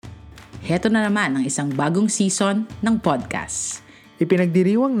heto na naman ang isang bagong season ng podcast.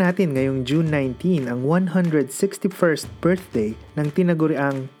 Ipinagdiriwang natin ngayong June 19 ang 161st birthday ng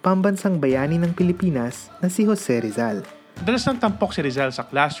tinaguriang pambansang bayani ng Pilipinas na si Jose Rizal. Dalas ng tampok si Rizal sa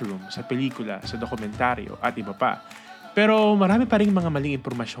classroom, sa pelikula, sa dokumentaryo at iba pa. Pero marami pa rin mga maling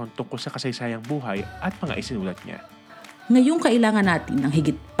impormasyon tungkol sa kasaysayang buhay at mga isinulat niya. Ngayong kailangan natin ng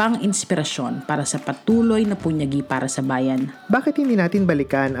higit pang inspirasyon para sa patuloy na punyagi para sa bayan. Bakit hindi natin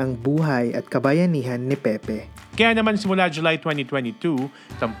balikan ang buhay at kabayanihan ni Pepe? Kaya naman simula July 2022,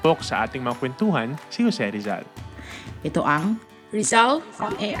 tampok sa ating mga kwentuhan si Jose Rizal. Ito ang Rizal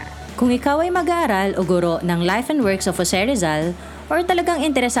on Air. Kung ikaw ay mag-aaral o guro ng life and works of Jose Rizal or talagang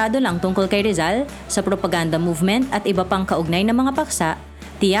interesado lang tungkol kay Rizal sa propaganda movement at iba pang kaugnay na mga paksa,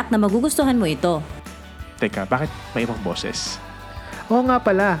 tiyak na magugustuhan mo ito. Teka, bakit may ibang boses? Oo nga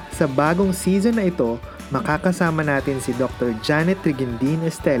pala, sa bagong season na ito, makakasama natin si Dr. Janet Triguindin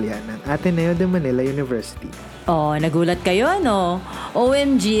Estella ng Ateneo de Manila University. Oh, nagulat kayo ano?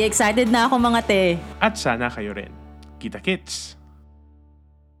 OMG, excited na ako mga te. At sana kayo rin. Kita-kits!